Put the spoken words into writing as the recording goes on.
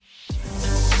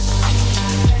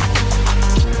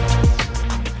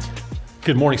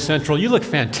Good morning, Central. You look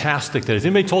fantastic today. Has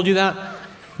anybody told you that?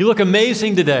 You look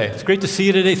amazing today. It's great to see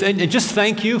you today. And just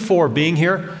thank you for being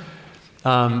here.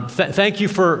 Thank you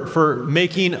for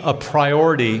making a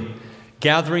priority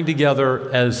gathering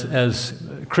together as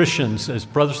Christians, as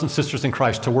brothers and sisters in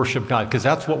Christ to worship God, because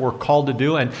that's what we're called to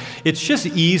do. And it's just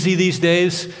easy these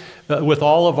days with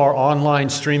all of our online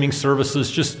streaming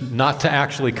services just not to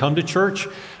actually come to church.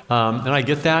 And I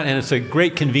get that, and it's a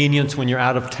great convenience when you're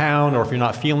out of town or if you're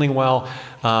not feeling well.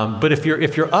 But if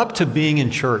you're up to being in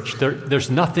church, there's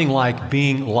nothing like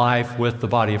being live with the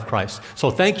body of Christ. So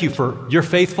thank you for your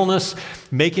faithfulness,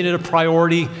 making it a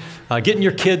priority, getting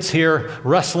your kids here,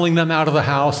 wrestling them out of the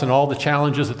house, and all the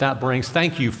challenges that brings.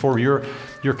 Thank you for your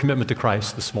commitment to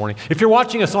Christ this morning. If you're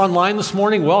watching us online this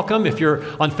morning, welcome. If you're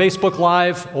on Facebook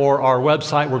Live or our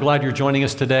website, we're glad you're joining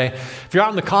us today. If you're out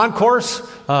in the concourse,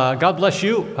 God bless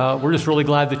you. We're just really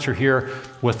glad that you're here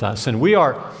with us. And we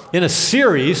are in a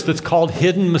series that's called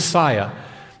Hidden Messiah.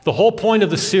 The whole point of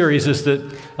the series is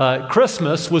that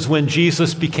Christmas was when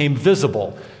Jesus became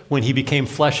visible, when he became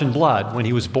flesh and blood, when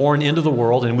he was born into the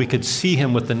world and we could see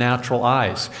him with the natural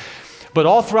eyes. But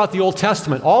all throughout the Old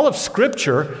Testament, all of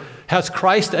Scripture has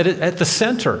Christ at the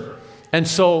center. And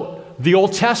so the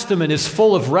Old Testament is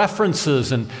full of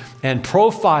references and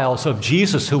profiles of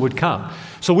Jesus who would come.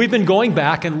 So we've been going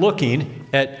back and looking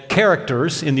at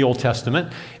characters in the Old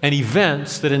Testament and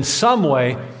events that in some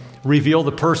way reveal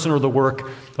the person or the work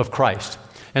of Christ.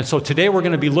 And so today we're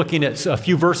going to be looking at a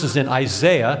few verses in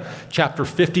Isaiah chapter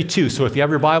 52. So if you have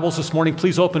your Bibles this morning,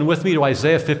 please open with me to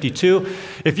Isaiah 52.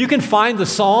 If you can find the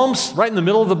Psalms right in the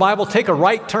middle of the Bible, take a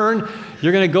right turn.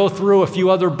 You're going to go through a few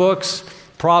other books,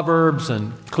 Proverbs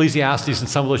and Ecclesiastes and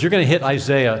some of those. You're going to hit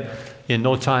Isaiah in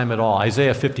no time at all.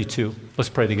 Isaiah 52. Let's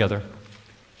pray together.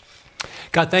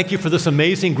 God, thank you for this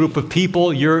amazing group of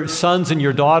people, your sons and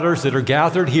your daughters that are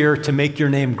gathered here to make your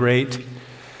name great,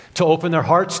 to open their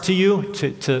hearts to you,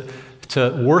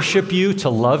 to worship you, to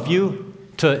love you,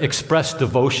 to express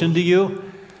devotion to you.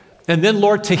 And then,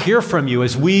 Lord, to hear from you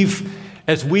as we've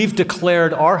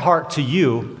declared our heart to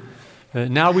you.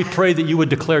 Now we pray that you would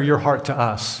declare your heart to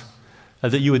us,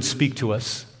 that you would speak to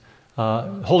us.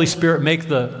 Holy Spirit, make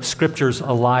the Scriptures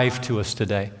alive to us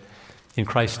today. In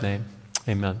Christ's name,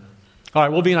 amen. All right,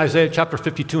 we'll be in Isaiah chapter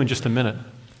 52 in just a minute.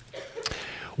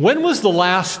 When was the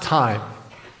last time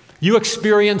you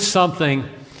experienced something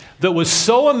that was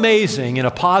so amazing in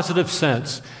a positive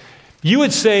sense, you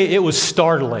would say it was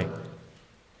startling?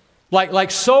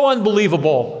 Like so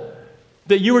unbelievable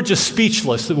that you were just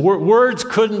speechless. The words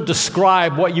couldn't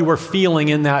describe what you were feeling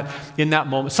in that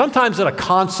moment. Sometimes at a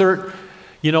concert,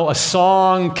 a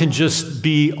song can just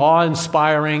be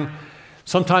awe-inspiring.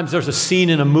 Sometimes there's a scene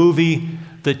in a movie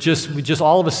that just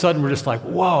all of a sudden we're just like,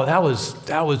 whoa, that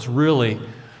was really,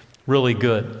 really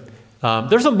good.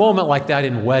 There's a moment like that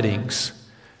in weddings.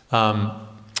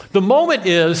 The moment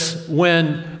is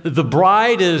when the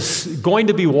bride is going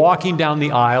to be walking down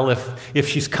the aisle if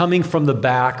she's coming from the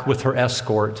back with her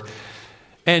escort.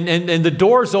 And the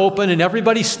doors open and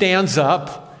everybody stands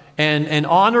up and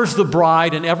honors the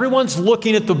bride, and everyone's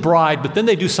looking at the bride, but then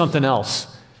they do something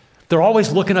else. They're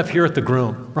always looking up here at the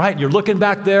groom, right? You're looking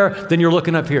back there, then you're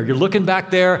looking up here. You're looking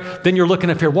back there, then you're looking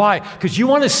up here. Why? Because you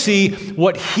want to see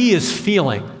what he is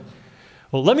feeling.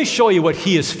 Well, let me show you what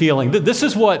he is feeling. This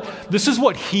is what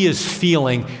he is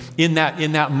feeling in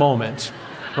that moment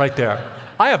right there.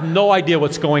 I have no idea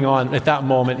what's going on at that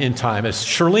moment in time. As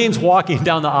Charlene's walking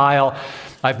down the aisle,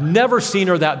 I've never seen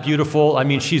her that beautiful. I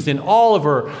mean, she's in all of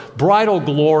her bridal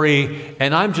glory,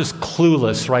 and I'm just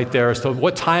clueless right there as to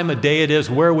what time of day it is,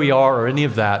 where we are, or any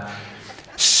of that.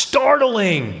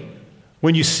 Startling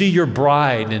when you see your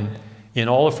bride in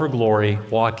all of her glory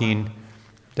walking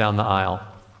down the aisle.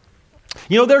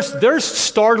 There's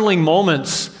startling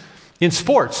moments in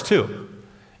sports, too.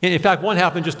 In fact, one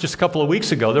happened just a couple of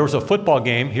weeks ago. There was a football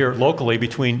game here locally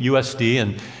between USD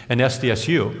and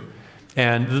SDSU.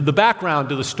 And the background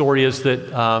to the story is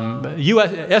that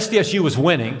SDSU was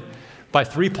winning by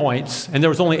 3 points, and there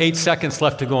was only 8 seconds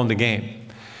left to go in the game.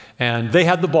 And they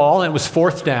had the ball, and it was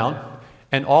 4th down,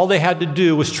 and all they had to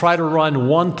do was try to run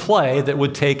one play that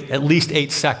would take at least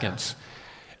 8 seconds.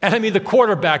 And I mean, the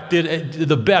quarterback did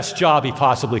the best job he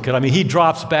possibly could. I mean, he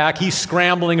drops back, he's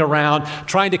scrambling around,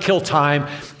 trying to kill time,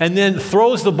 and then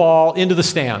throws the ball into the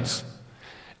stands.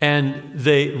 And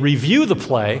they review the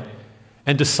play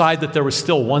and decide that there was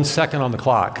still 1 second on the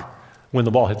clock when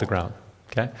the ball hit the ground.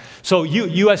 Okay, so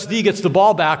USD gets the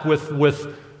ball back with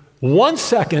 1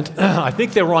 second. I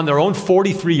think they were on their own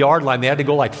 43-yard line. They had to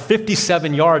go like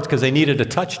 57 yards because they needed a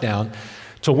touchdown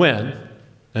to win.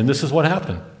 And this is what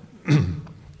happened.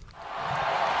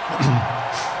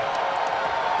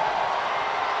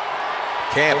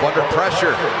 Camp under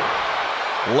pressure.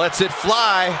 Lets it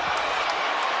fly.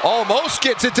 Almost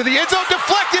gets it to the end zone.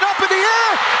 Deflected up in the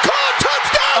air. Caught,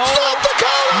 touchdown, South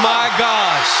Dakota! My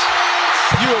gosh.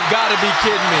 You have got to be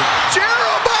kidding me.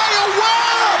 Jeremiah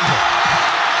Webb!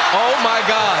 Oh my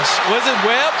gosh. Was it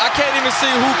Webb? I can't even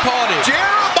see who caught it.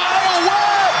 Jeremiah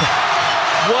Webb!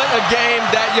 What a game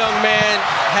that young man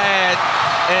had,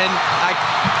 and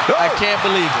I can't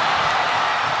believe it.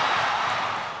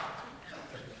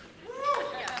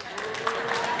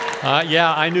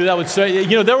 Yeah, I knew that would say.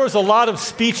 There was a lot of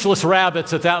speechless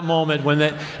rabbits at that moment and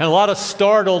a lot of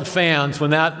startled fans when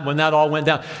that all went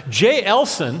down. Jay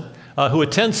Elson, who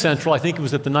attends Central, I think it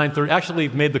was at the 9:30, actually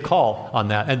made the call on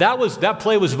that, and that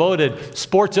play was voted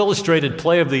Sports Illustrated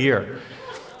Play of the Year,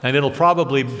 and it'll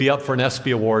probably be up for an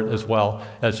ESPY award as well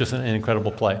as just an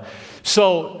incredible play.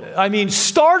 So, I mean,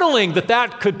 startling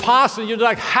that could possibly. You're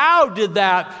like, how did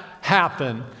that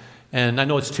happen? And I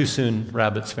know it's too soon,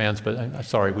 Rabbits fans, but I'm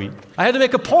sorry. I had to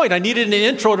make a point. I needed an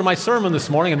intro to my sermon this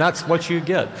morning, and that's what you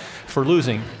get for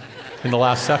losing in the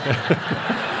last second.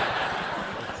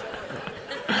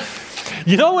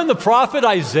 When the prophet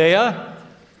Isaiah,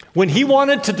 when he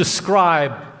wanted to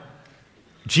describe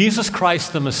Jesus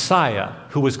Christ the Messiah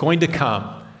who was going to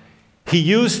come, he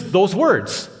used those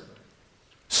words,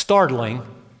 startling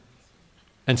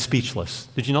and speechless.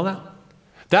 Did you know that?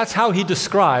 That's how he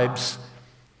describes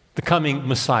the coming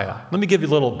Messiah. Let me give you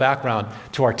a little background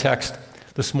to our text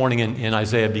this morning in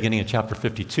Isaiah, beginning in chapter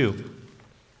 52.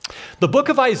 The book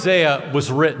of Isaiah was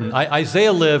written.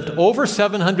 Isaiah lived over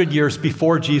 700 years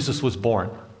before Jesus was born.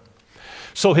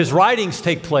 So his writings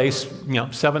take place,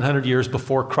 700 years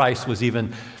before Christ was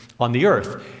even on the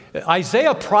earth.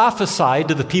 Isaiah prophesied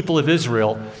to the people of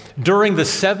Israel during the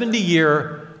 70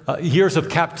 years of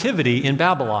captivity in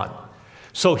Babylon.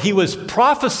 So he was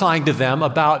prophesying to them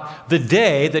about the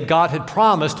day that God had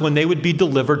promised when they would be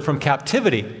delivered from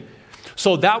captivity.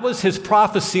 So that was his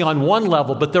prophecy on one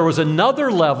level, but there was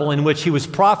another level in which he was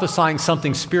prophesying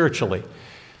something spiritually.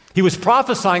 He was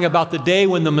prophesying about the day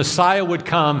when the Messiah would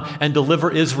come and deliver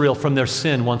Israel from their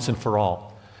sin once and for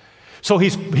all. So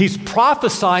he's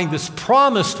prophesying this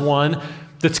promised one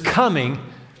that's coming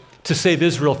to save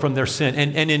Israel from their sin.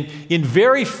 And in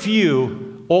very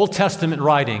few Old Testament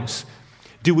writings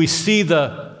do we see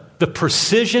the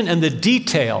precision and the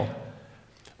detail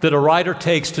that a writer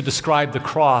takes to describe the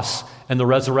cross and the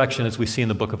resurrection as we see in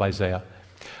the book of Isaiah.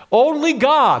 Only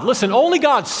God,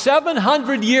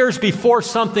 700 years before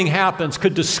something happens,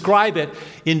 could describe it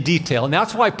in detail. And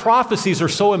that's why prophecies are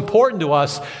so important to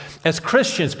us as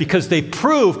Christians, because they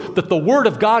prove that the Word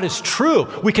of God is true.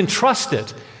 We can trust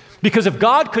it. Because if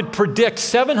God could predict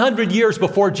 700 years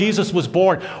before Jesus was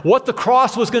born what the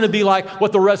cross was going to be like,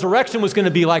 what the resurrection was going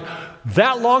to be like,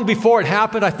 that long before it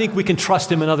happened, I think we can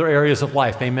trust Him in other areas of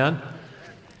life. Amen?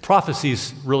 Prophecy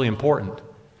is really important.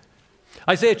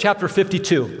 Isaiah chapter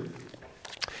 52,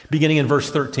 beginning in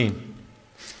verse 13.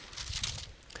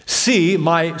 See,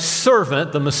 my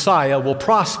servant, the Messiah, will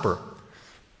prosper.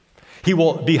 He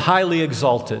will be highly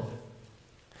exalted.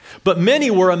 But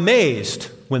many were amazed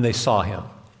when they saw him.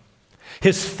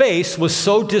 His face was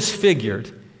so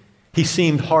disfigured, he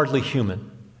seemed hardly human.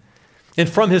 And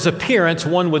from his appearance,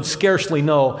 one would scarcely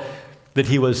know that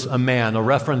he was a man, a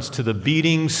reference to the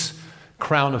beatings,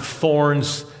 crown of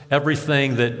thorns,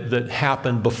 everything that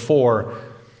happened before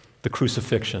the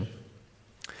crucifixion.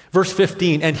 Verse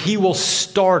 15, and he will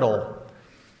startle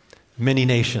many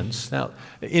nations. Now,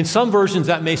 in some versions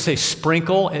that may say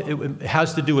sprinkle. It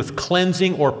has to do with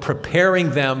cleansing or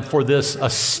preparing them for this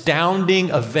astounding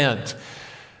event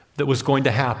that was going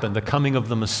to happen, the coming of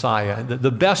the Messiah.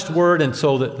 The best word, and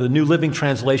so the New Living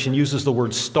Translation uses the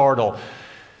word startle.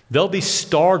 They'll be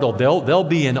startled. They'll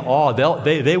be in awe.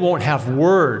 They won't have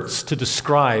words to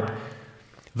describe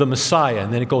the Messiah.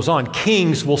 And then it goes on.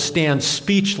 Kings will stand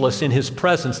speechless in his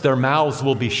presence. Their mouths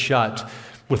will be shut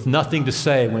with nothing to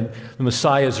say when the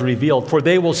Messiah is revealed. For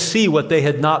they will see what they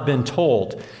had not been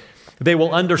told. They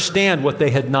will understand what they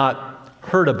had not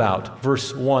heard about.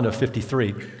 Verse 1 of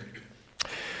 53.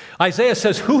 Isaiah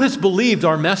says, who has believed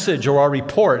our message or our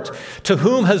report? To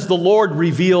whom has the Lord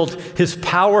revealed his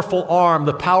powerful arm?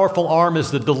 The powerful arm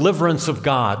is the deliverance of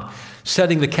God,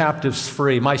 setting the captives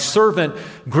free. My servant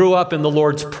grew up in the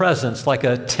Lord's presence like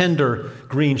a tender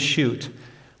green shoot,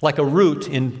 like a root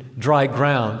in dry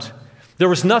ground. There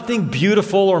was nothing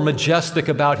beautiful or majestic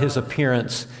about his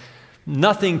appearance,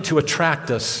 nothing to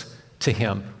attract us to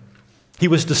him. He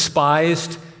was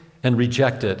despised and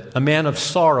rejected, a man of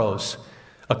sorrows,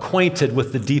 acquainted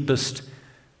with the deepest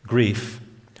grief.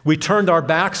 We turned our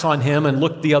backs on him and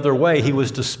looked the other way. He was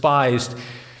despised,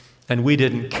 and we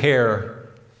didn't care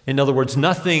In other words,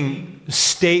 nothing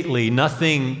stately,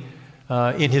 nothing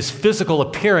in his physical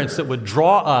appearance that would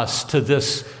draw us to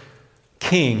this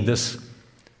king, this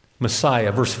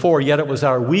Messiah. Verse 4, yet it was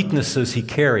our weaknesses he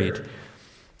carried.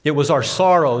 It was our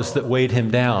sorrows that weighed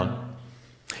him down.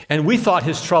 And we thought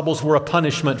his troubles were a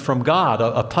punishment from God,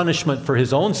 a punishment for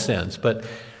his own sins. But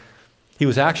he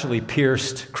was actually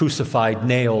pierced, crucified,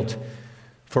 nailed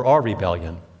for our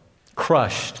rebellion,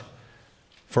 crushed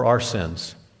for our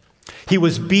sins. He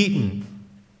was beaten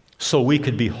so we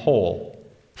could be whole.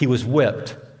 He was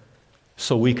whipped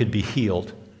so we could be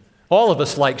healed. All of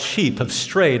us, like sheep, have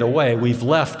strayed away. We've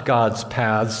left God's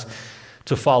paths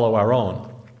to follow our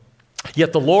own.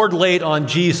 Yet the Lord laid on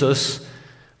Jesus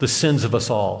the sins of us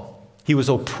all. He was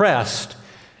oppressed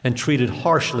and treated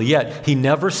harshly, yet he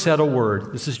never said a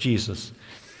word. This is Jesus.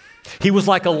 He was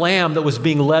like a lamb that was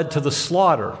being led to the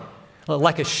slaughter.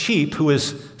 Like a sheep who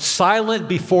is silent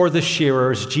before the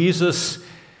shearers, Jesus,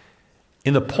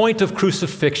 in the point of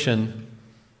crucifixion,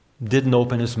 didn't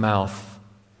open his mouth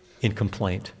in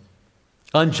complaint.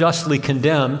 Unjustly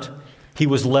condemned, he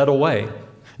was led away.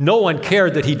 No one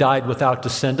cared that he died without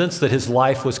descendants, that his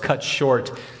life was cut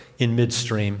short in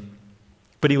midstream.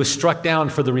 But he was struck down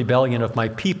for the rebellion of my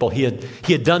people. He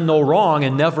had done no wrong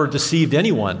and never deceived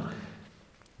anyone.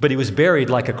 But he was buried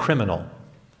like a criminal.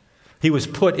 He was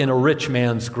put in a rich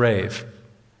man's grave.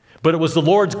 But it was the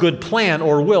Lord's good plan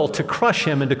or will to crush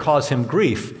him and to cause him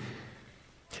grief.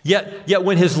 Yet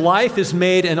when his life is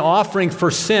made an offering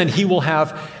for sin, he will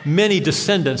have many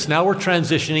descendants. Now we're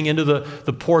transitioning into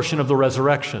the portion of the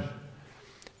resurrection.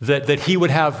 That he would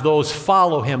have those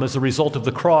follow him as a result of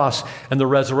the cross and the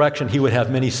resurrection. He would have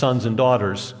many sons and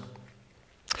daughters.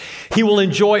 He will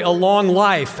enjoy a long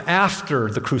life after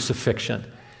the crucifixion,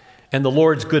 and the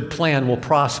Lord's good plan will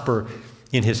prosper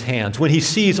in his hands. When he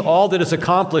sees all that is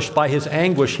accomplished by his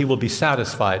anguish, he will be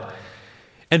satisfied.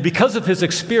 And because of his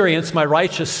experience, my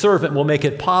righteous servant will make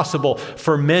it possible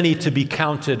for many to be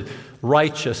counted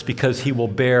righteous because he will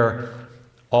bear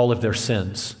all of their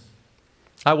sins.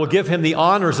 I will give him the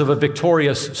honors of a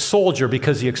victorious soldier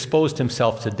because he exposed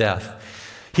himself to death.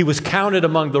 He was counted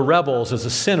among the rebels as a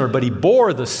sinner, but he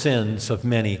bore the sins of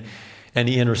many, and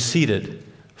he interceded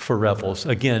for rebels.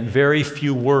 Again, very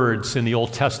few words in the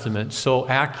Old Testament so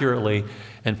accurately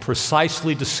and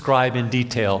precisely describe in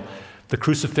detail the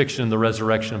crucifixion and the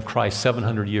resurrection of Christ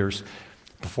 700 years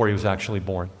before he was actually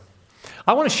born.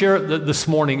 I want to share this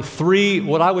morning 3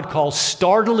 what I would call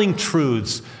startling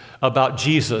truths about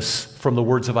Jesus from the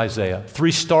words of Isaiah.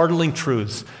 3 startling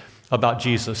truths about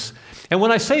Jesus. And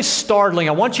when I say startling,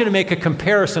 I want you to make a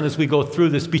comparison as we go through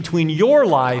this between your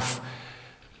life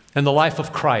and the life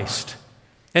of Christ.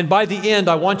 And by the end,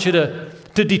 I want you to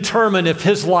determine if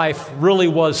his life really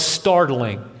was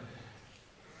startling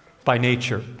by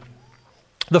nature.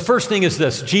 The first thing is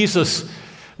this: Jesus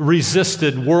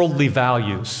resisted worldly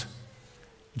values.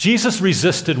 Jesus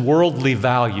resisted worldly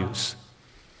values.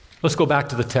 Let's go back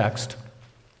to the text.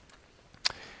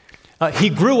 He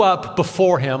grew up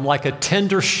before him like a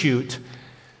tender shoot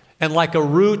and like a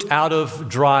root out of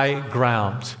dry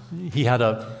ground. He had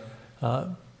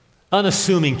an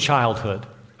unassuming childhood.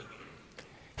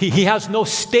 He has no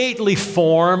stately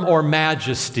form or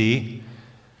majesty.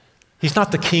 He's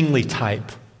not the kingly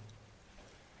type.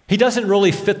 He doesn't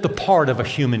really fit the part of a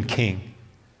human king.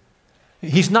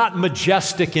 He's not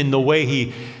majestic in the way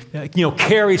he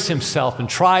carries himself and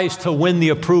tries to win the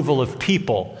approval of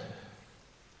people.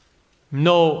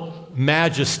 No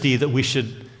majesty that we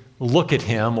should look at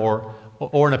him or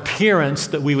an appearance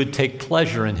that we would take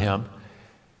pleasure in him.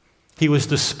 He was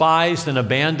despised and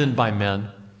abandoned by men,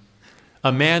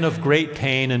 a man of great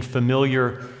pain and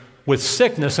familiar with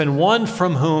sickness, and one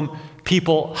from whom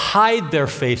people hide their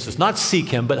faces, not seek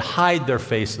him, but hide their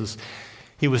faces.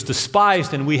 He was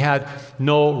despised, and we had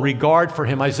no regard for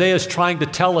him. Isaiah is trying to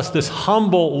tell us this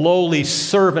humble, lowly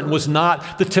servant was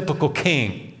not the typical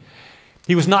king.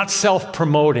 He was not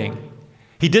self-promoting.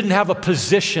 He didn't have a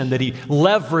position that he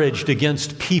leveraged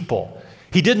against people.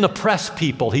 He didn't oppress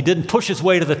people. He didn't push his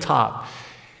way to the top.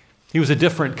 He was a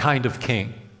different kind of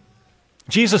king.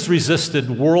 Jesus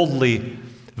resisted worldly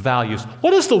values.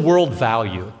 What does the world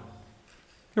value? You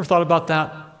ever thought about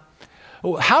that?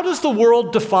 How does the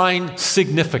world define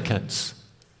significance?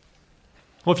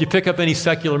 Well, if you pick up any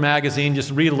secular magazine,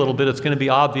 just read a little bit, it's going to be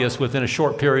obvious within a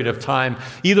short period of time,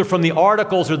 either from the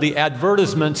articles or the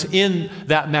advertisements in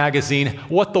that magazine,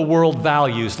 what the world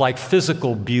values, like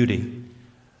physical beauty,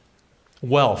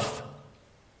 wealth,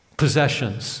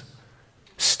 possessions,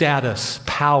 status,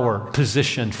 power,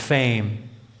 position, fame.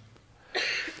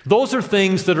 Those are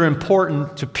things that are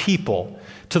important to people,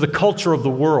 to the culture of the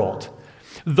world.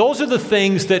 Those are the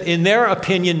things that, in their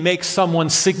opinion, make someone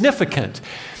significant.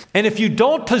 And if you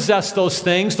don't possess those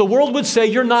things, the world would say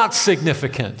you're not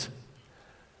significant.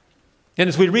 And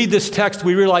as we read this text,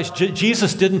 we realize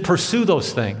Jesus didn't pursue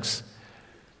those things.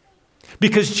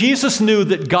 Because Jesus knew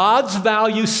that God's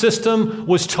value system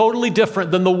was totally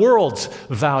different than the world's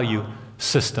value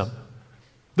system.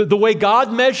 The way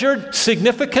God measured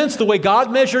significance, the way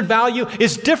God measured value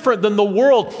is different than the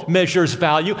world measures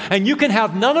value. And you can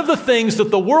have none of the things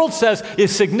that the world says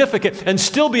is significant and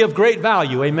still be of great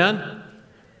value. Amen?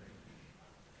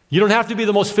 You don't have to be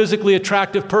the most physically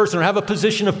attractive person or have a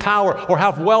position of power or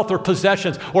have wealth or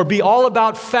possessions or be all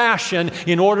about fashion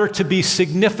in order to be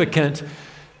significant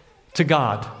to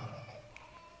God.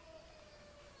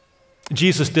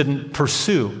 Jesus didn't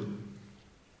pursue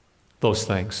those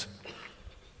things.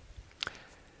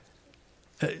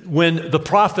 When the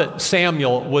prophet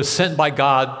Samuel was sent by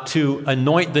God to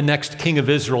anoint the next king of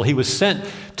Israel, he was sent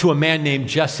to a man named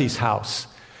Jesse's house.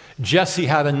 Jesse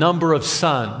had a number of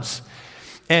sons.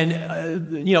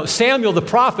 And, Samuel the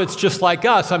prophet's just like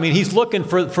us. I mean, he's looking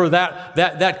for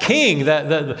that king,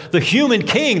 the human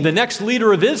king, the next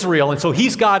leader of Israel. And so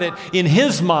he's got it in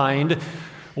his mind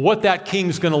what that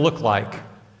king's going to look like.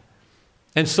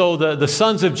 And so the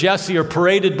sons of Jesse are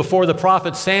paraded before the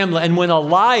prophet Samuel. And when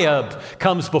Eliab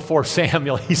comes before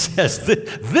Samuel, he says,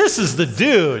 this is the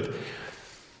dude.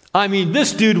 I mean,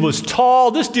 this dude was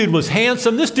tall, this dude was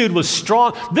handsome, this dude was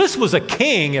strong. This was a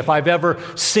king if I've ever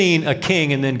seen a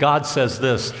king. And then God says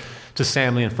this to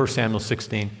Samuel in 1 Samuel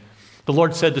 16. The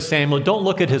Lord said to Samuel, don't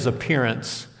look at his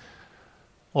appearance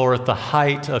or at the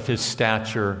height of his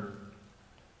stature,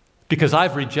 because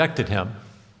I've rejected him.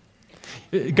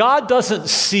 God doesn't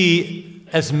see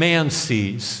as man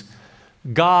sees.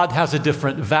 God has a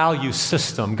different value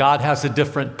system. God has a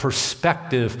different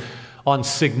perspective on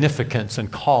significance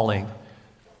and calling.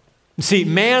 You see,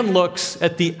 man looks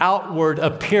at the outward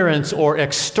appearance or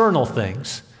external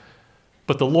things,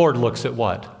 but the Lord looks at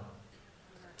what?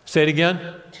 Say it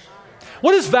again.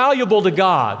 What is valuable to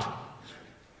God?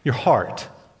 Your heart,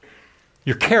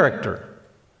 your character.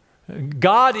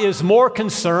 God is more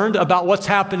concerned about what's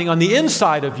happening on the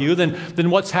inside of you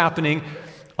than what's happening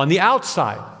on the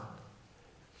outside.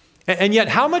 And yet,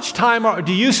 how much time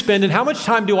do you spend and how much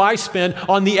time do I spend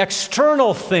on the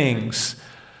external things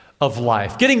of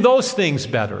life, getting those things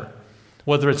better,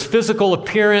 whether it's physical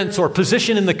appearance or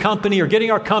position in the company or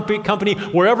getting our company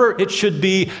wherever it should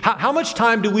be? How much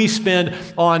time do we spend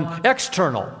on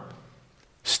external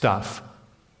stuff?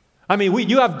 I mean,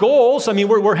 you have goals. I mean,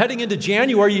 we're heading into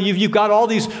January. You've got all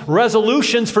these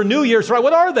resolutions for New Year's, right?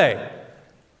 What are they?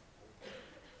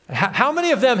 How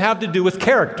many of them have to do with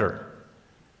character?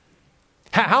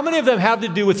 How many of them have to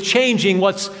do with changing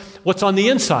what's on the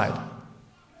inside?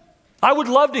 I would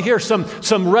love to hear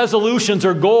some resolutions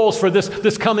or goals for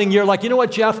this coming year. Like, you know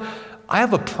what, Jeff? I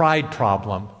have a pride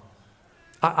problem.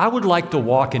 I would like to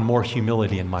walk in more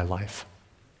humility in my life.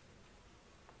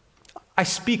 I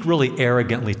speak really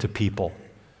arrogantly to people.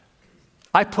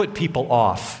 I put people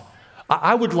off.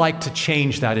 I would like to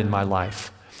change that in my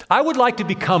life. I would like to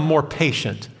become more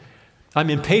patient. I'm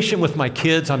impatient with my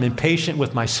kids. I'm impatient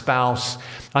with my spouse.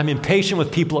 I'm impatient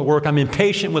with people at work. I'm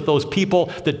impatient with those people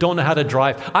that don't know how to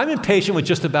drive. I'm impatient with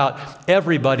just about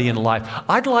everybody in life.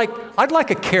 I'd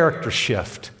like a character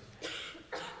shift.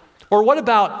 Or what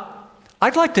about,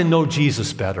 I'd like to know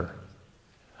Jesus better.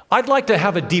 I'd like to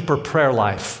have a deeper prayer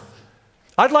life.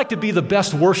 I'd like to be the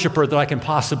best worshiper that I can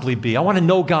possibly be. I want to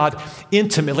know God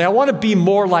intimately. I want to be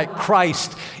more like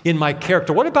Christ in my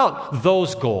character. What about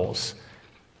those goals?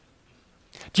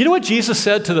 Do you know what Jesus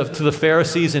said to the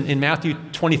Pharisees in Matthew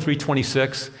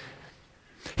 23:26?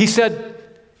 He said,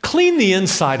 clean the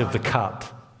inside of the cup.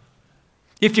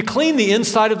 If you clean the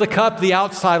inside of the cup, the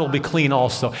outside will be clean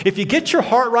also. If you get your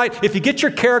heart right, if you get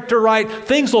your character right,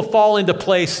 things will fall into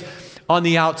place on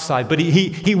the outside. But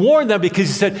he warned them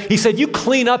because he said, you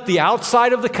clean up the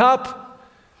outside of the cup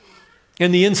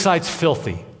and the inside's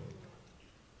filthy.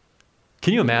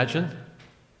 Can you imagine?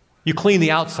 You clean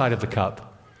the outside of the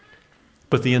cup,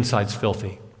 but the inside's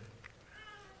filthy.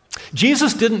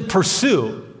 Jesus didn't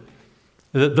pursue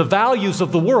the values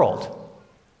of the world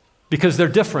because they're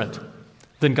different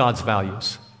than God's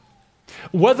values.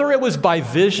 Whether it was by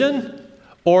vision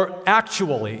or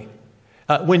actually,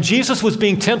 when Jesus was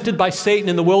being tempted by Satan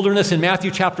in the wilderness in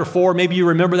Matthew chapter 4, maybe you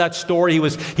remember that story.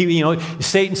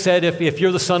 Satan said, if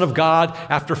you're the Son of God,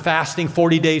 after fasting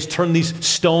 40 days, turn these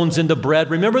stones into bread.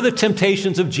 Remember the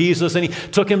temptations of Jesus, and he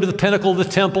took him to the pinnacle of the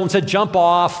temple and said, jump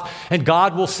off, and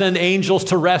God will send angels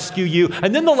to rescue you.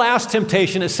 And then the last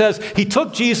temptation, it says, he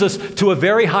took Jesus to a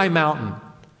very high mountain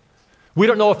We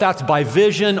don't know if that's by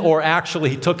vision or actually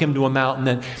he took him to a mountain.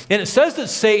 And it says that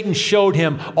Satan showed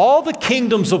him all the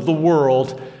kingdoms of the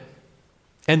world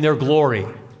and their glory,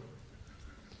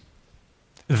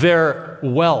 their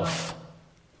wealth,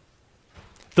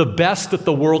 the best that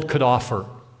the world could offer.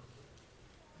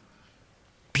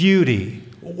 Beauty,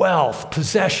 wealth,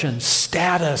 possessions,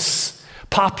 status,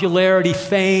 popularity,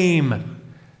 fame.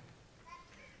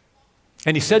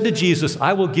 And he said to Jesus,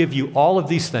 I will give you all of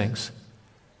these things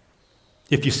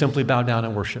if you simply bow down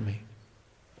and worship me.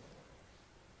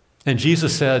 And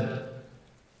Jesus said,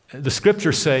 the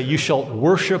scriptures say, you shall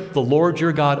worship the Lord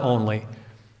your God only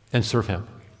and serve him.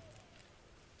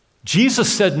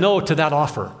 Jesus said no to that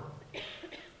offer.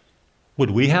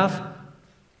 Would we have?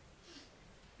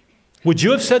 Would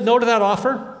you have said no to that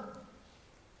offer?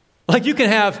 Like, you can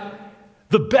have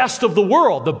the best of the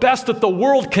world, the best that the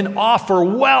world can offer,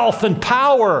 wealth and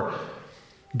power,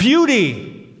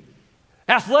 beauty,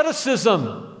 athleticism,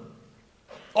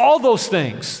 all those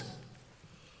things.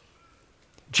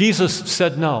 Jesus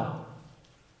said no.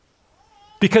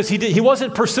 Because he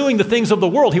wasn't pursuing the things of the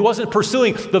world. He wasn't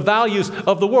pursuing the values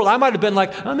of the world. I might have been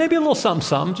like, oh, maybe a little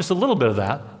something, just a little bit of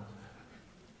that.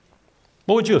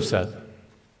 What would you have said?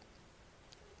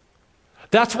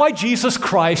 That's why Jesus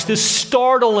Christ is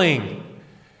startling.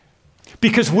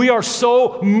 Because we are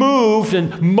so moved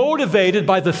and motivated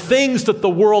by the things that the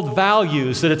world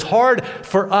values that it's hard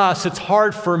for us, it's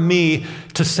hard for me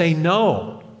to say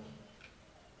no.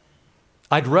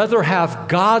 I'd rather have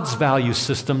God's value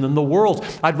system than the world.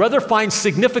 I'd rather find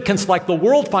significance like the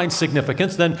world finds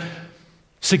significance than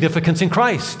significance in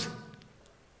Christ.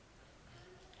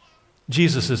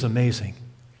 Jesus is amazing.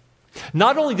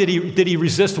 Not only did he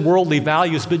resist worldly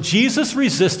values, but Jesus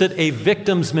resisted a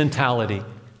victim's mentality.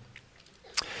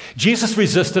 Jesus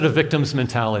resisted a victim's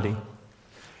mentality.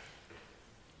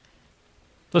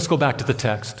 Let's go back to the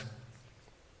text.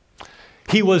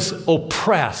 He was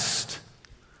oppressed,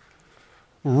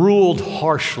 ruled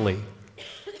harshly,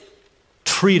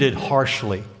 treated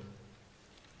harshly,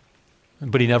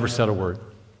 but he never said a word.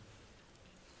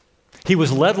 He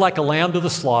was led like a lamb to the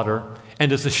slaughter,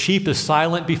 and as the sheep is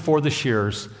silent before the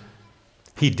shearers,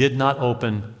 he did not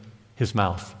open his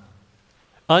mouth.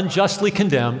 Unjustly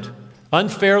condemned,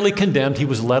 unfairly condemned, he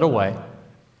was led away.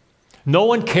 No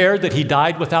one cared that he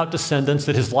died without descendants,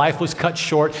 that his life was cut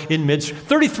short in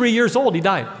 33 years old, he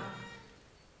died.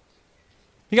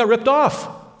 He got ripped off.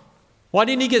 Why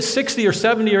didn't he get 60 or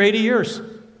 70 or 80 years?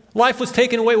 Life was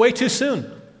taken away way too soon.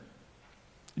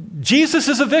 Jesus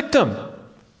is a victim.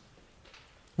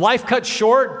 Life cut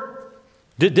short,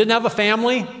 didn't have a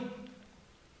family,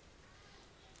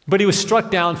 but he was struck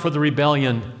down for the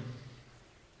rebellion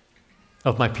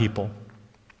of my people.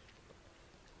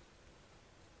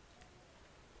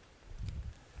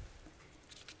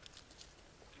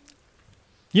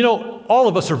 You know, all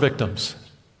of us are victims.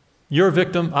 You're a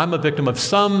victim, I'm a victim of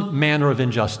some manner of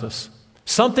injustice.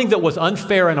 Something that was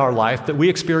unfair in our life that we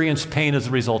experienced pain as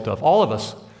a result of. All of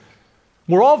us.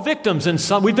 We're all victims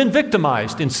we've been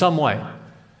victimized in some way.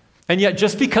 And yet,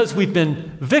 just because we've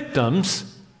been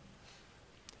victims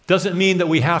doesn't mean that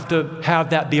we have to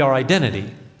have that be our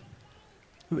identity.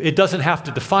 It doesn't have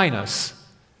to define us.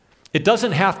 It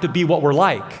doesn't have to be what we're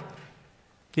like.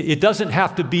 It doesn't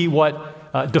have to be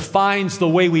what defines the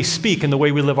way we speak and the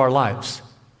way we live our lives.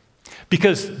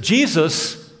 Because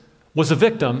Jesus was a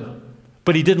victim,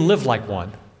 but he didn't live like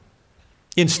one.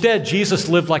 Instead, Jesus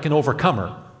lived like an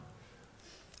overcomer.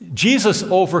 Jesus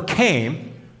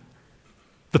overcame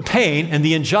the pain and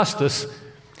the injustice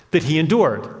that he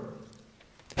endured.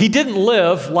 He didn't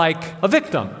live like a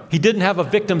victim. He didn't have a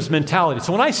victim's mentality.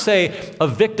 So when I say a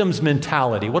victim's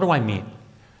mentality, what do I mean?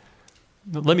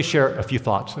 Let me share a few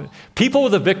thoughts. People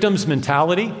with a victim's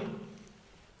mentality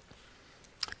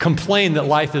complain that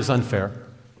life is unfair.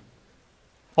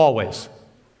 Always.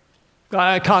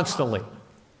 Constantly.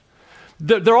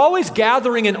 They're always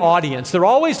gathering an audience. They're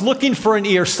always looking for an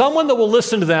ear, someone that will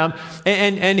listen to them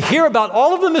and hear about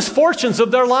all of the misfortunes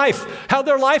of their life, how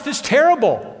their life is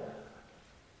terrible,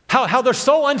 how they're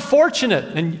so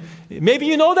unfortunate. And maybe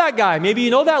you know that guy, maybe you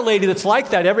know that lady that's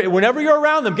like that. Whenever you're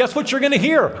around them, guess what you're going to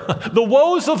hear? The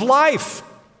woes of life.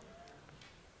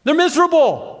 They're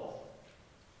miserable.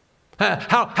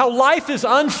 How life is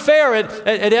unfair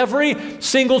at every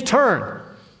single turn.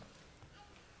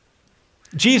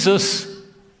 Jesus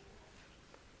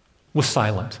was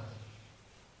silent.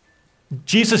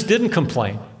 Jesus didn't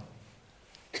complain,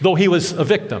 though he was a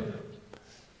victim,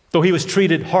 though he was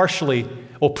treated harshly,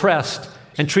 oppressed,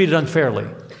 and treated unfairly.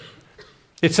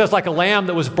 It says, like a lamb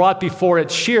that was brought before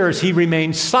its shearers, he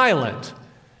remained silent.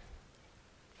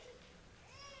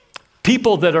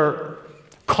 People that are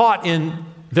caught in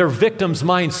their victim's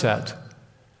mindset,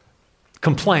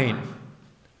 complain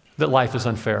that life is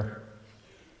unfair.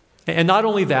 And not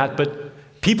only that, but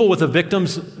people with a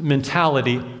victim's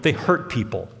mentality, they hurt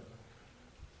people.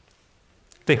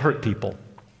 They hurt people.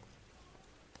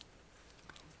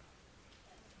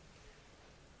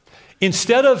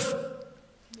 Instead of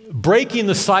breaking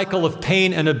the cycle of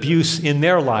pain and abuse in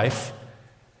their life,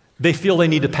 they feel they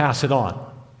need to pass it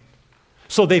on.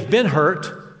 So they've been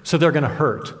hurt, so they're going to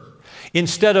hurt.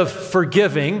 Instead of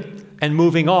forgiving and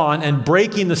moving on and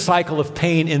breaking the cycle of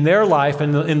pain in their life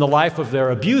and in the life of their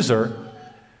abuser,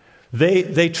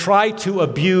 they try to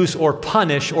abuse or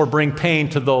punish or bring pain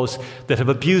to those that have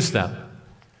abused them.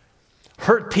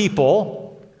 Hurt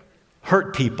people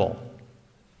hurt people.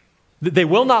 They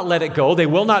will not let it go. They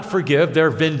will not forgive.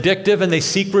 They're vindictive and they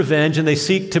seek revenge and they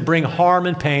seek to bring harm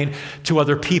and pain to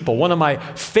other people. One of my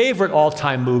favorite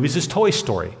all-time movies is Toy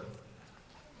Story.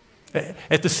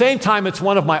 At the same time, it's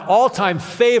one of my all-time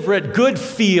favorite good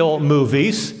feel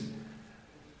movies,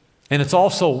 and it's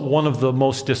also one of the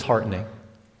most disheartening.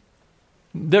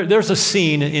 There's a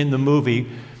scene in the movie.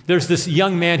 There's this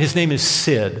young man, his name is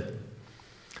Sid.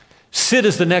 Sid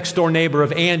is the next door neighbor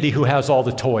of Andy who has all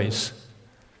the toys.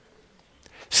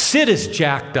 Sid is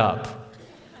jacked up.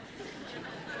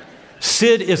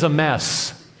 Sid is a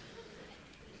mess.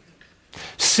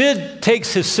 Sid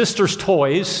takes his sister's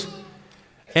toys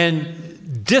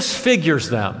and disfigures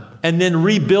them and then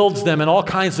rebuilds them in all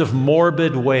kinds of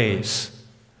morbid ways.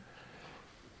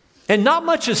 And not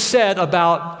much is said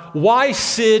about why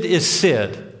Sid is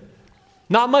Sid.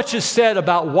 Not much is said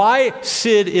about why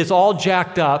Sid is all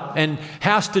jacked up and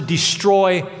has to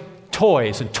destroy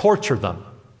toys and torture them.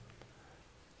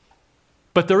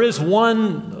 But there is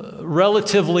one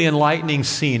relatively enlightening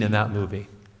scene in that movie.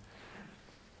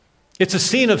 It's a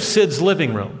scene of Sid's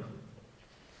living room.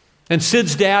 And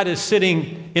Sid's dad is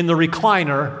sitting in the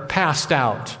recliner, passed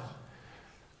out,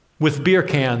 with beer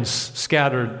cans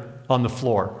scattered on the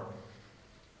floor.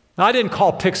 Now, I didn't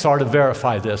call Pixar to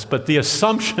verify this, but the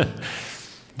assumption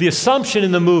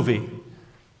in the movie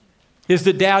is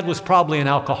that Dad was probably an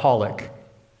alcoholic.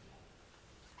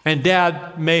 And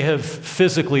Dad may have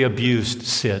physically abused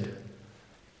Sid.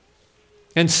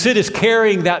 And Sid is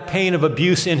carrying that pain of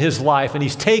abuse in his life, and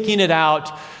he's taking it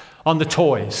out on the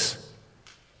toys,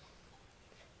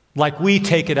 like we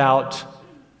take it out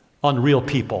on real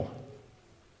people.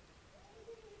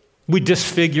 We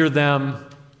disfigure them.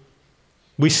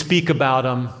 We speak about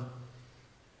them.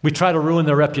 We try to ruin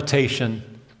their reputation.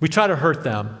 We try to hurt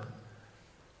them.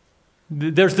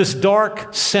 There's this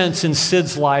dark sense in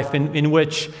Sid's life in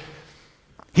which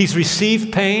he's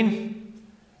received pain,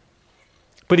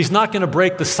 but he's not going to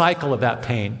break the cycle of that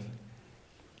pain.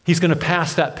 He's going to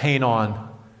pass that pain on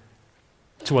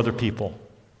to other people.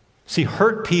 See,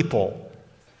 hurt people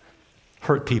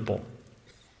hurt people.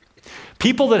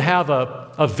 People that have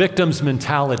a victim's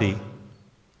mentality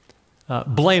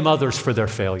blame others for their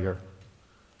failure.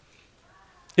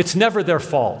 It's never their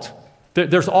fault.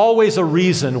 There's always a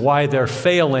reason why they're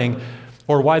failing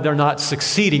or why they're not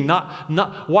succeeding,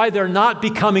 not why they're not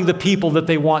becoming the people that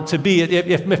they want to be.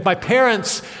 If my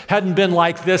parents hadn't been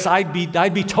like this, I'd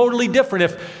be totally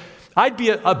different. I'd be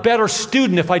a better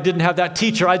student if I didn't have that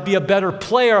teacher. I'd be a better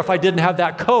player if I didn't have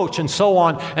that coach, and so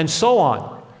on and so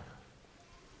on.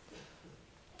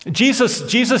 Jesus,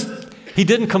 he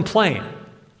didn't complain.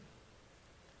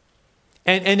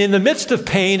 And in the midst of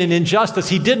pain and injustice,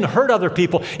 he didn't hurt other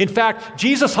people. In fact,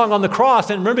 Jesus hung on the cross,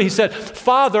 and remember, he said,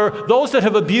 "Father, those that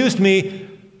have abused me,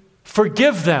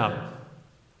 forgive them."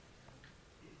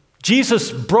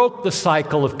 Jesus broke the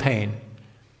cycle of pain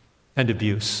and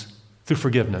abuse through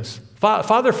forgiveness.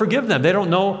 Father, forgive them. They don't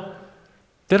know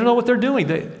what they're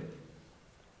doing.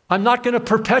 I'm not going to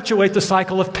perpetuate the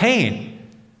cycle of pain.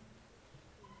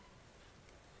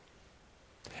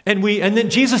 And then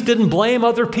Jesus didn't blame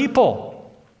other people.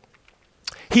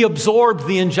 He absorbed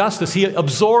the injustice. He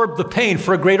absorbed the pain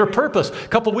for a greater purpose. A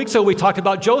couple of weeks ago, we talked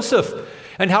about Joseph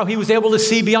and how he was able to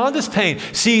see beyond his pain,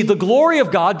 see the glory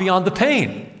of God beyond the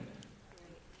pain.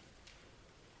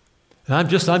 And I'm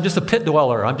just a pit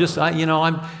dweller.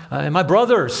 My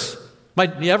brothers,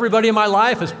 everybody in my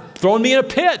life has thrown me in a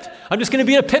pit. I'm just going to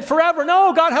be in a pit forever.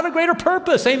 No, God had a greater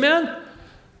purpose. Amen.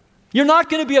 You're not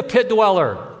going to be a pit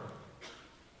dweller.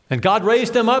 And God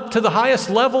raised them up to the highest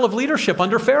level of leadership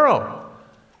under Pharaoh.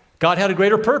 God had a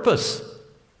greater purpose.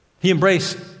 He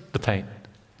embraced the pain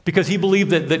because he believed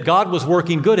that God was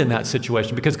working good in that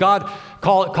situation, because God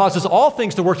causes all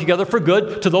things to work together for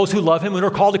good to those who love him and are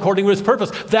called according to his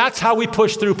purpose. That's how we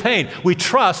push through pain. We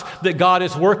trust that God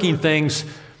is working things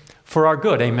for our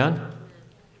good. Amen?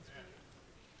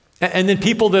 And then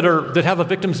people that have a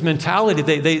victim's mentality,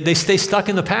 they stay stuck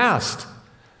in the past.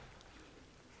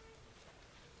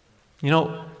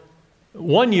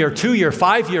 1 year, 2 year,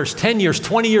 5 years, 10 years,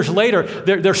 20 years later,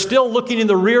 they're still looking in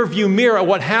the rear view mirror at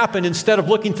what happened instead of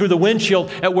looking through the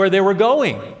windshield at where they were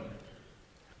going.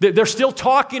 They're still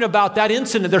talking about that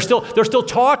incident. They're still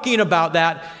talking about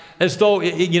that as though,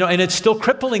 and it's still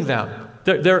crippling them.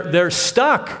 They're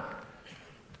stuck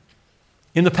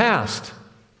in the past.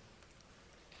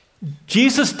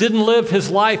 Jesus didn't live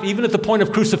his life, even at the point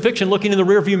of crucifixion, looking in the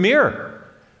rearview mirror.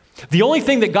 The only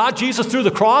thing that got Jesus through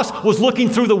the cross was looking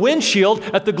through the windshield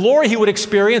at the glory he would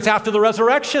experience after the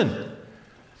resurrection.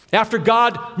 After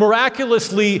God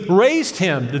miraculously raised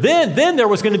him, then there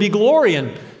was going to be glory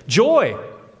and joy.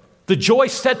 The joy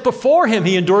set before him,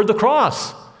 he endured the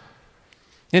cross.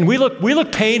 And we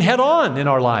look pain head on in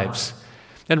our lives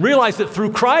and realize that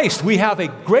through Christ we have a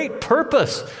great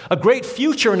purpose, a great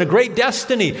future, and a great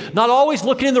destiny. Not always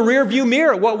looking in the rearview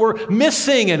mirror at what we're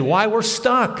missing and why we're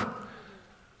stuck.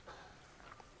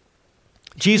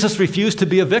 Jesus refused to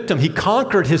be a victim. He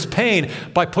conquered his pain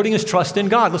by putting his trust in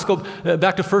God. Let's go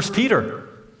back to 1 Peter.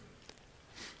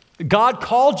 God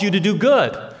called you to do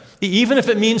good, even if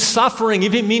it means suffering,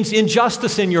 even if it means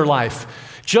injustice in your life,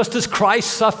 just as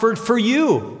Christ suffered for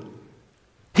you.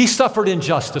 He suffered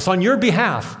injustice on your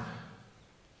behalf.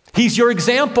 He's your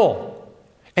example,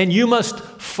 and you must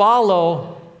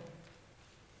follow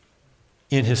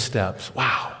in his steps.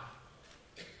 Wow.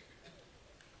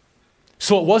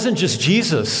 So it wasn't just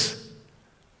Jesus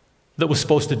that was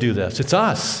supposed to do this. It's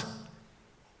us.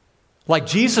 Like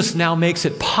Jesus now makes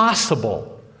it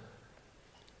possible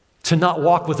to not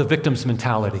walk with a victim's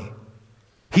mentality.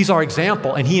 He's our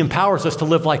example, and he empowers us to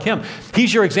live like him.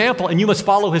 He's your example, and you must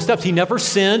follow his steps. He never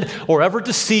sinned or ever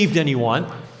deceived anyone.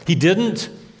 He didn't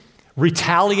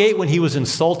retaliate when he was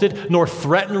insulted, nor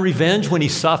threaten revenge when he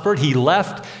suffered. He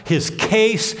left his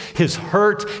case, his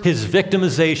hurt, his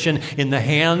victimization in the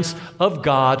hands of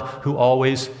God, who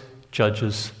always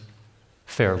judges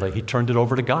fairly. He turned it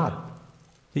over to God.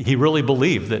 He really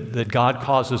believed that God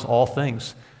causes all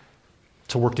things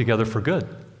to work together for good.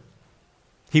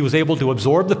 He was able to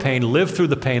absorb the pain, live through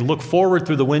the pain, look forward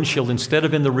through the windshield instead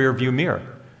of in the rearview mirror.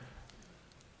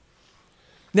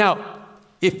 Now,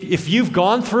 if you've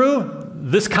gone through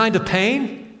this kind of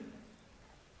pain,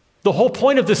 the whole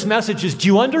point of this message is, do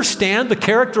you understand the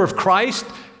character of Christ?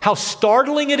 How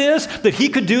startling it is that he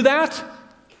could do that?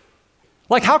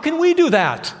 Like, how can we do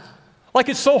that? Like,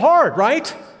 it's so hard,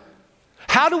 right?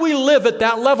 How do we live at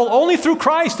that level? Only through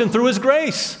Christ and through his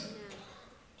grace.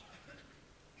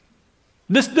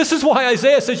 This is why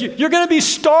Isaiah says you're going to be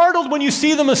startled when you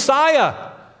see the Messiah.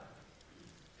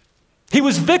 He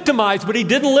was victimized, but he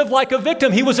didn't live like a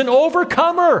victim. He was an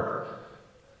overcomer.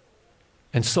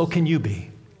 And so can you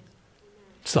be.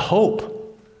 It's the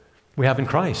hope we have in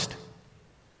Christ.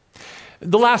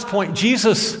 The last point,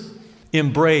 Jesus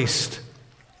embraced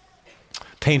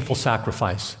painful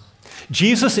sacrifice.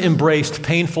 Jesus embraced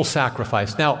painful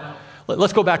sacrifice. Now,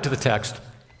 let's go back to the text.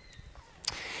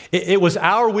 It was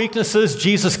our weaknesses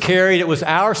Jesus carried. It was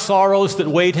our sorrows that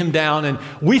weighed him down. And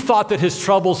we thought that his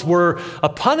troubles were a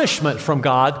punishment from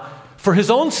God for his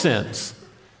own sins.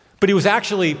 But he was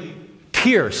actually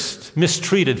pierced,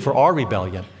 mistreated for our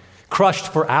rebellion,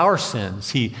 crushed for our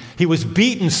sins. He was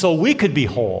beaten so we could be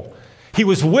whole. He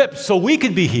was whipped so we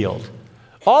could be healed.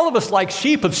 All of us, like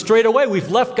sheep, have strayed away. We've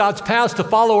left God's paths to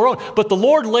follow our own. But the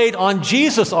Lord laid on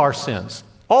Jesus our sins,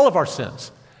 all of our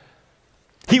sins.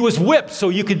 He was whipped so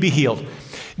you could be healed.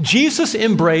 Jesus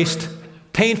embraced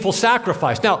painful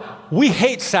sacrifice. Now, we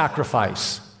hate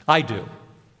sacrifice. I do.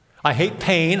 I hate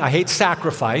pain. I hate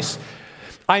sacrifice.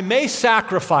 I may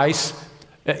sacrifice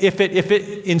if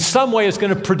it in some way is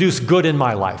going to produce good in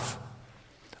my life.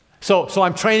 So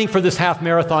I'm training for this half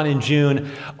marathon in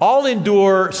June. I'll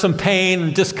endure some pain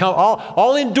and discomfort.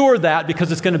 I'll endure that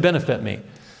because it's going to benefit me.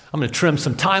 I'm going to trim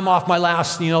some time off my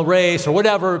last, race or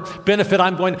whatever benefit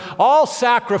I'm going. I'll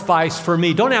sacrifice for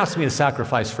me. Don't ask me to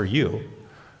sacrifice for you.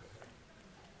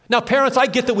 Now, parents, I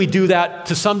get that we do that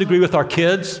to some degree with our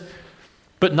kids,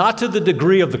 but not to the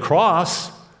degree of the cross.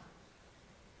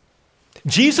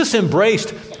 Jesus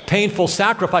embraced painful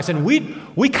sacrifice, and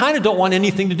we kind of don't want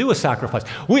anything to do with sacrifice.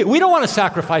 We don't want to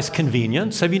sacrifice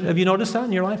convenience. Have you noticed that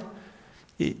in your life?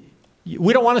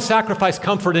 We don't want to sacrifice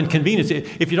comfort and convenience.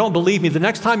 If you don't believe me, the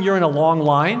next time you're in a long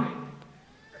line,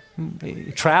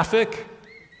 traffic,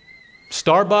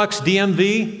 Starbucks,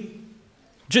 DMV,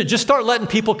 just start letting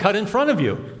people cut in front of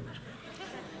you.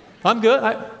 I'm good.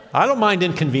 I don't mind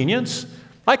inconvenience.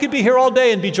 I could be here all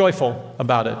day and be joyful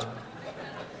about it.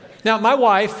 Now, my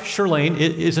wife, Shirlene,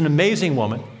 is an amazing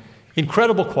woman,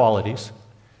 incredible qualities.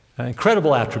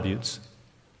 Incredible attributes,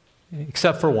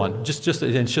 except for one. It's just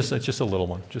a little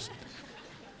one. Just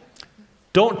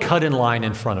don't cut in line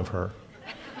in front of her.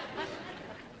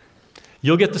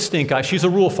 You'll get the stink eye. She's a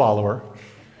rule follower.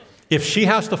 If she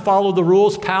has to follow the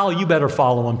rules, pal, you better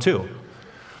follow them too.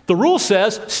 The rule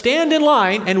says, stand in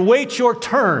line and wait your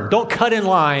turn. Don't cut in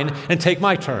line and take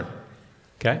my turn.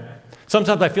 Okay?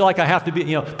 Sometimes I feel like I have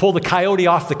to pull the coyote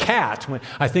off the cat when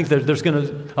I think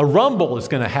that a rumble is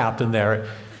going to happen there.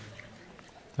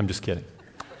 I'm just kidding.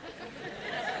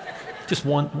 Just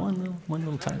one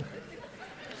little time.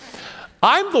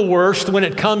 I'm the worst when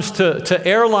it comes to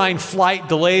airline flight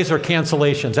delays or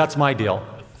cancellations. That's my deal.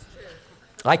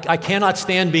 I cannot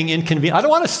stand being inconvenient. I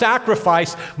don't want to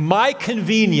sacrifice my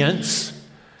convenience.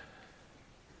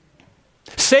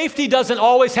 Safety doesn't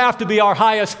always have to be our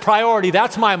highest priority.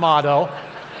 That's my motto.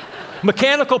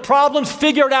 Mechanical problems,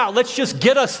 figure it out. Let's just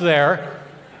get us there.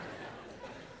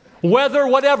 Weather,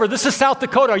 whatever. This is South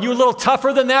Dakota. Are you a little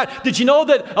tougher than that? Did you know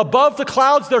that above the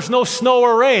clouds there's no snow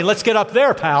or rain? Let's get up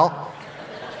there, pal.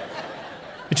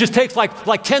 It just takes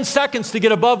like 10 seconds to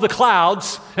get above the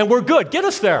clouds, and we're good. Get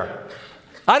us there.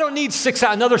 I don't need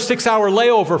another 6-hour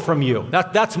layover from you.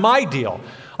 That's my deal.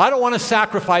 I don't want to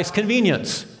sacrifice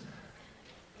convenience.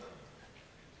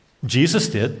 Jesus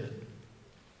did.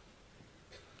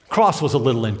 Cross was a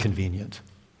little inconvenient.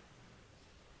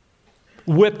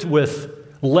 Whipped with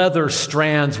leather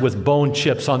strands with bone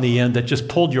chips on the end that just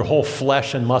pulled your whole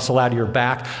flesh and muscle out of your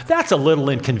back. That's a little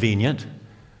inconvenient.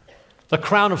 A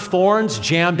crown of thorns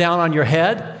jammed down on your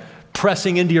head,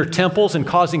 pressing into your temples and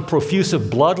causing profusive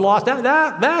blood loss.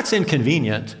 That's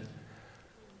inconvenient.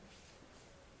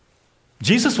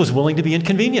 Jesus was willing to be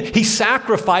inconvenient. He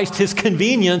sacrificed his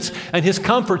convenience and his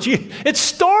comfort. It's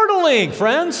startling,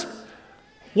 friends,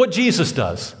 what Jesus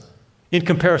does in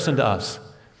comparison to us.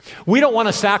 We don't want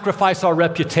to sacrifice our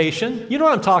reputation. You know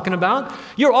what I'm talking about?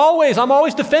 I'm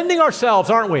always defending ourselves,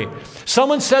 aren't we?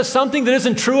 Someone says something that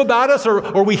isn't true about us,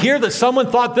 or we hear that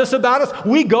someone thought this about us.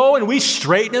 We go and we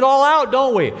straighten it all out,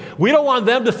 don't we? We don't want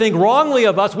them to think wrongly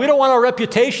of us. We don't want our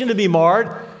reputation to be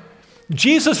marred.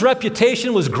 Jesus'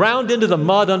 reputation was ground into the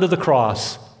mud under the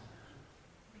cross.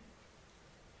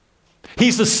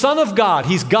 He's the Son of God.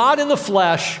 He's God in the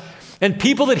flesh. And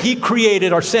people that he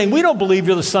created are saying, we don't believe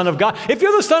you're the Son of God. If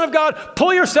you're the Son of God,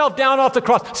 pull yourself down off the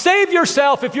cross. Save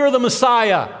yourself if you're the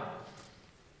Messiah.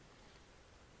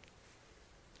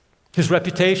 His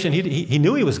reputation, he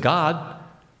knew he was God.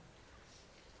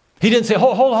 He didn't say,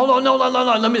 hold on, no.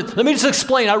 Let me just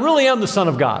explain. I really am the Son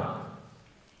of God.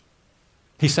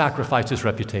 He sacrificed his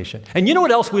reputation. And you know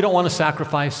what else we don't want to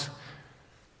sacrifice?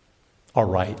 Our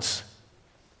rights,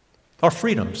 our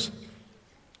freedoms.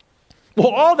 Well,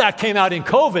 all that came out in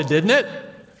COVID, didn't it?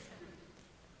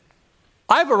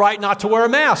 I have a right not to wear a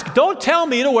mask. Don't tell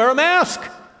me to wear a mask.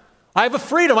 I have a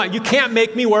freedom. You can't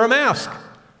make me wear a mask.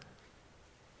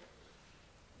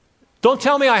 Don't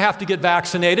tell me I have to get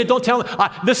vaccinated. Don't tell me,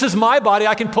 this is my body.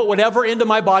 I can put whatever into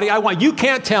my body I want. You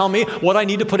can't tell me what I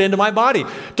need to put into my body.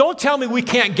 Don't tell me we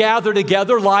can't gather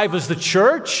together live as the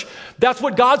church. That's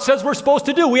what God says we're supposed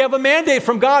to do. We have a mandate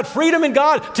from God, freedom in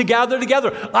God, to gather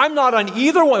together. I'm not on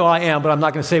either one. Well, I am, but I'm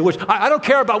not going to say which. I don't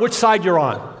care about which side you're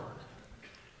on.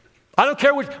 I don't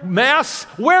care which masks,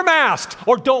 wear masks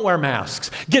or don't wear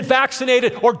masks. Get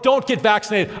vaccinated or don't get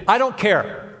vaccinated. I don't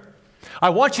care. I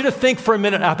want you to think for a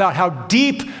minute about how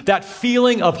deep that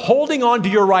feeling of holding on to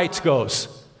your rights goes.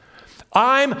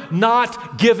 I'm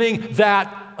not giving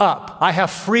that up. I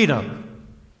have freedom.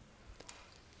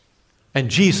 And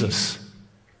Jesus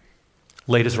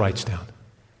laid his rights down.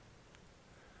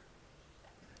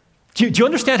 Do you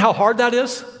understand how hard that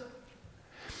is?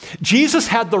 Jesus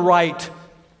had the right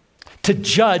to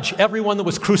judge everyone that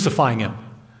was crucifying him,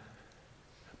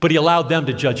 but he allowed them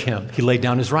to judge him. He laid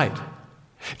down his right.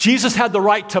 Jesus had the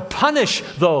right to punish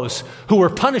those who were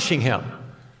punishing him,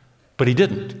 but he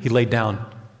didn't. He laid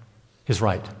down his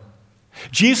right.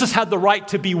 Jesus had the right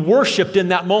to be worshiped in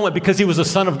that moment because he was the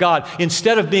Son of God.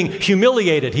 Instead of being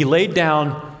humiliated, he laid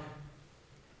down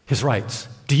his rights.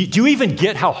 Do you even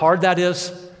get how hard that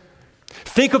is?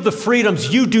 Think of the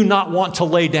freedoms you do not want to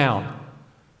lay down.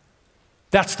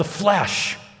 That's the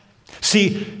flesh.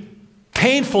 See,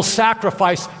 painful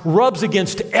sacrifice rubs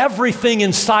against everything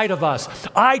inside of us.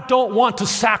 I don't want to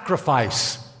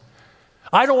sacrifice.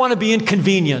 I don't want to be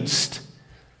inconvenienced.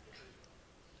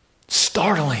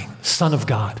 Startling, Son of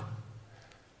God.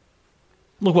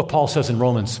 Look what Paul says in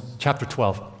Romans chapter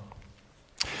 12.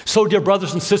 So, dear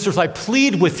brothers and sisters, I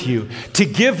plead with you to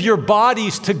give your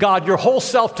bodies to God, your whole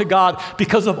self to God,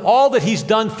 because of all that he's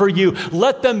done for you.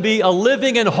 Let them be a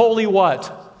living and holy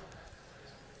what?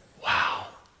 Wow.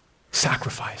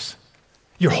 Sacrifice.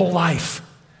 Your whole life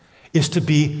is to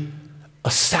be a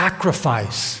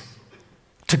sacrifice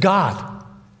to God.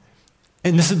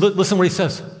 And listen what he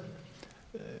says.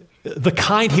 The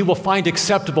kind he will find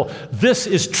acceptable. This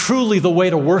is truly the way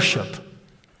to worship.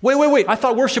 Wait. I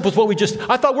thought worship was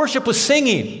I thought worship was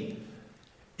singing.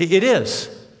 It is.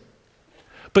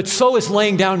 But so is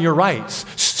laying down your rights.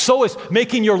 So is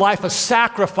making your life a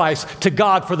sacrifice to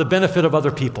God for the benefit of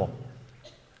other people.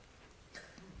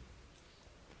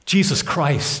 Jesus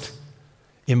Christ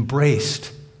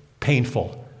embraced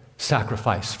painful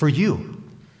sacrifice for you.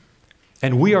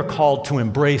 And we are called to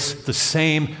embrace the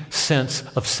same sense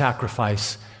of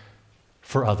sacrifice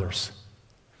for others.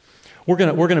 We're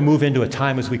going to move into a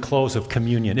time as we close of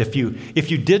communion. If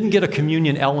you didn't get a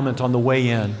communion element on the way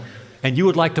in and you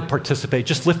would like to participate,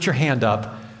 just lift your hand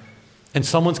up and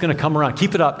someone's going to come around.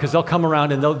 Keep it up because they'll come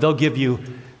around and they'll give you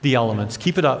the elements.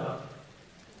 Keep it up.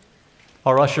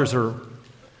 Our ushers are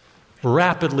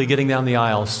rapidly getting down the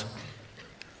aisles.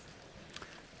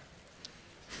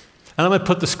 And I'm going to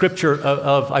put the scripture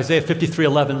of Isaiah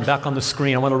 53:11 back on the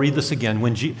screen. I want to read this again.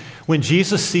 When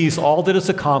Jesus sees all that is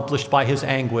accomplished by his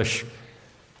anguish,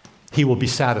 he will be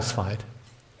satisfied.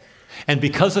 And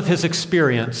because of his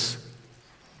experience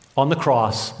on the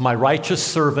cross, my righteous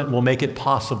servant will make it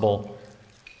possible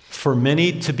for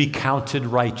many to be counted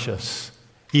righteous,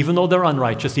 even though they're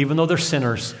unrighteous, even though they're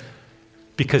sinners,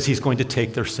 because he's going to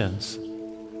take their sins.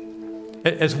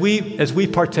 As we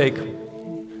partake,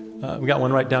 we got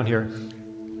one right down here.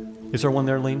 Is there one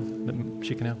there, Lean, that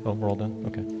she can have? Oh, we're all done?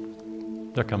 Okay.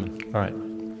 They're coming. All right.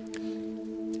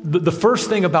 The first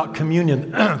thing about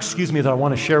communion, that I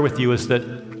want to share with you is that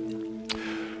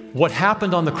what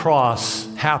happened on the cross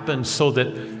happened so that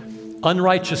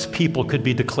unrighteous people could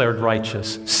be declared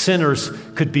righteous. Sinners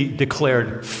could be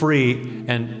declared free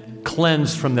and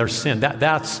cleansed from their sin.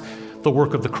 That's the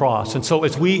work of the cross. And so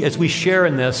as we share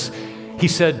in this, he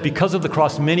said, because of the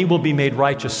cross, many will be made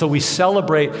righteous. So we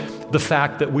celebrate the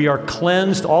fact that we are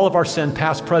cleansed. All of our sin,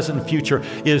 past, present, and future,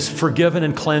 is forgiven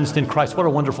and cleansed in Christ. What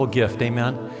a wonderful gift,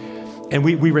 amen? And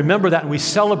we remember that and we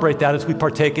celebrate that as we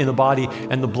partake in the body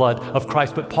and the blood of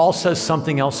Christ. But Paul says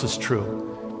something else is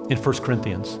true in 1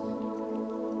 Corinthians.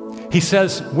 He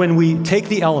says when we take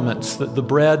the elements, the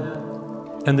bread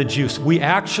and the juice, we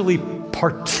actually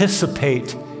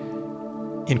participate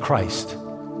in Christ.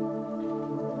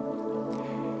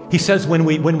 He says when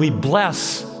we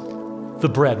bless the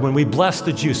bread, when we bless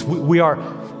the juice, we are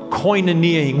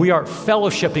koinoniaing, we are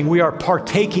fellowshipping, we are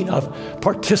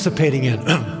participating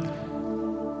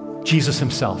in Jesus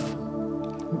himself,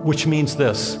 which means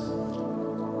this: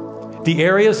 the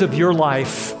areas of your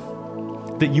life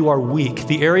that you are weak,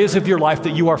 the areas of your life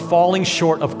that you are falling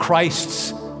short of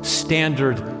Christ's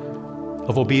standard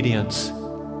of obedience,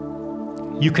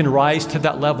 you can rise to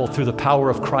that level through the power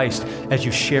of Christ as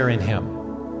you share in him.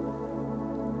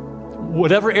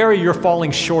 Whatever area you're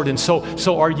falling short in, so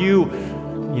are you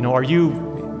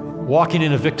walking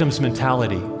in a victim's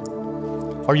mentality?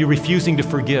 Are you refusing to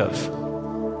forgive?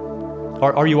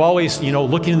 Are you always,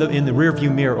 looking in the rearview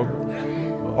mirror?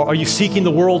 Or are you seeking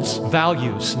the world's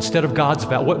values instead of God's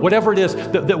value? Whatever it is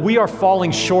that we are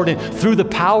falling short in, through the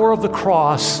power of the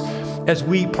cross, as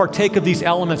we partake of these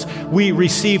elements, we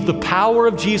receive the power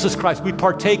of Jesus Christ. We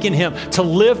partake in him to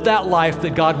live that life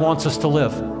that God wants us to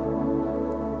live.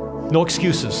 No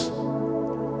excuses.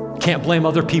 Can't blame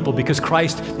other people because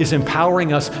Christ is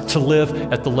empowering us to live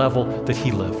at the level that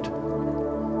he lived.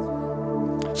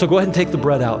 So go ahead and take the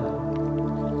bread out.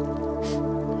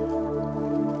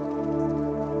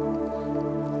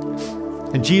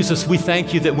 And Jesus, we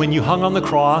thank you that when you hung on the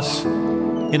cross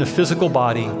in a physical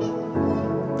body,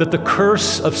 that the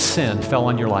curse of sin fell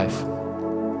on your life.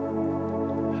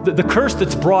 The curse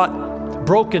that's brought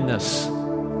brokenness,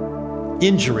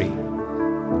 injury,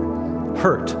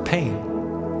 hurt, pain,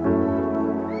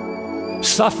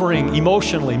 suffering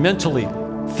emotionally, mentally,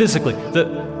 physically.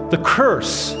 The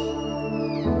curse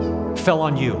fell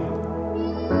on you.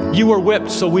 You were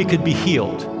whipped so we could be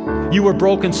healed. You were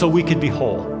broken so we could be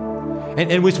whole.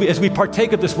 And as we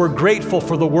partake of this, we're grateful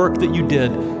for the work that you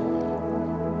did.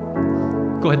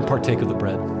 Go ahead and partake of the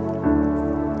bread.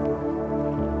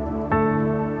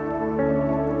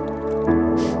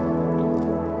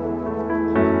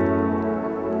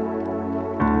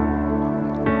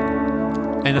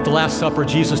 And at the Last Supper,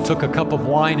 Jesus took a cup of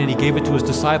wine and he gave it to his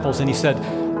disciples and he said,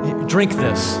 drink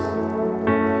this.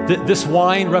 This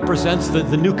wine represents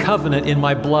the new covenant in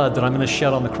my blood that I'm going to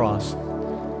shed on the cross.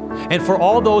 And for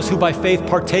all those who by faith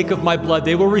partake of my blood,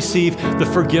 they will receive the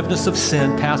forgiveness of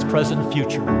sin, past, present, and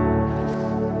future.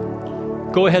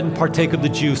 Go ahead and partake of the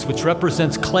juice, which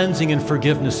represents cleansing and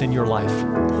forgiveness in your life.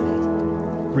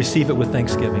 receive it with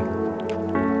thanksgiving.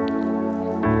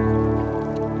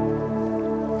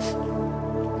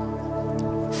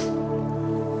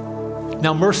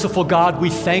 Now, merciful God,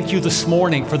 we thank you this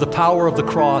morning for the power of the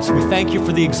cross. We thank you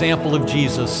for the example of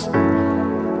Jesus,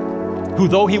 who,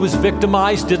 though he was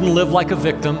victimized, didn't live like a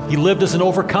victim. He lived as an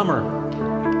overcomer.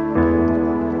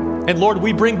 And Lord,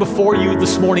 we bring before you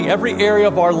this morning every area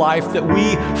of our life that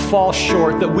we fall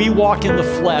short, that we walk in the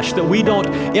flesh, that we don't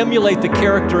emulate the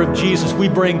character of Jesus. We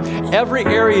bring every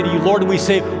area to you, Lord, and we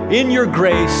say, in your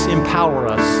grace, empower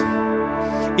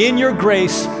us. In your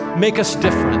grace, make us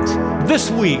different.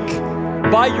 This week,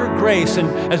 by your grace, and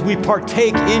as we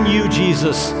partake in you,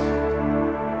 Jesus,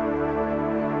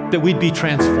 that we'd be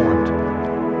transformed,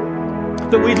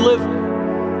 that we'd live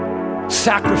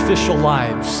sacrificial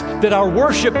lives, that our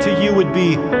worship to you would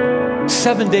be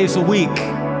 7 days a week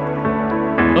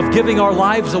of giving our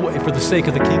lives away for the sake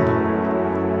of the kingdom.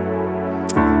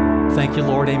 Thank you,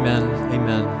 Lord. Amen,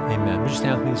 amen, amen. Would you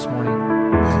stand with me this morning?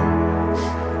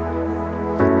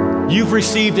 You've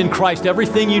received in Christ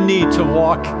everything you need to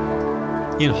walk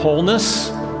in wholeness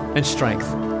and strength.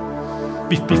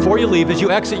 Before you leave, as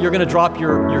you exit, you're going to drop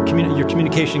your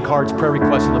communication cards, prayer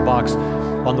requests in the box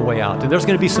on the way out. And there's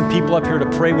going to be some people up here to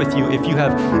pray with you if you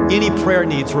have any prayer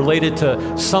needs related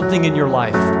to something in your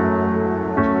life.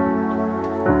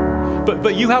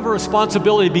 But you have a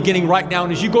responsibility beginning right now,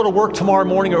 and as you go to work tomorrow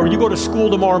morning, or you go to school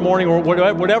tomorrow morning, or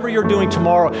whatever you're doing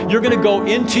tomorrow, you're going to go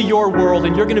into your world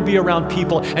and you're going to be around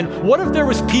people. And what if there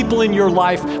was people in your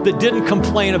life that didn't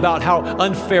complain about how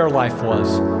unfair life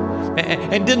was,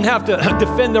 and didn't have to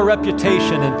defend their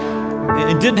reputation,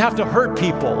 and didn't have to hurt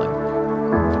people?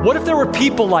 And what if there were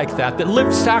people like that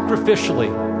lived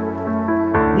sacrificially?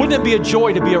 Wouldn't it be a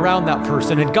joy to be around that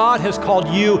person? And God has called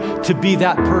you to be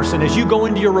that person. As you go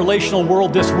into your relational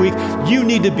world this week, you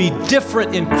need to be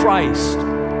different in Christ.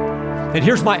 And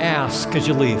here's my ask as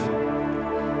you leave.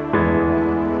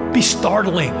 Be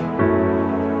startling.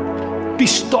 Be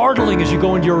startling as you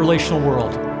go into your relational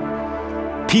world.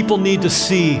 People need to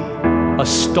see a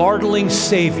startling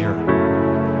Savior,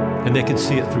 and they can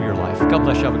see it through your life. God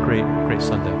bless you. Have a great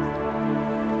Sunday.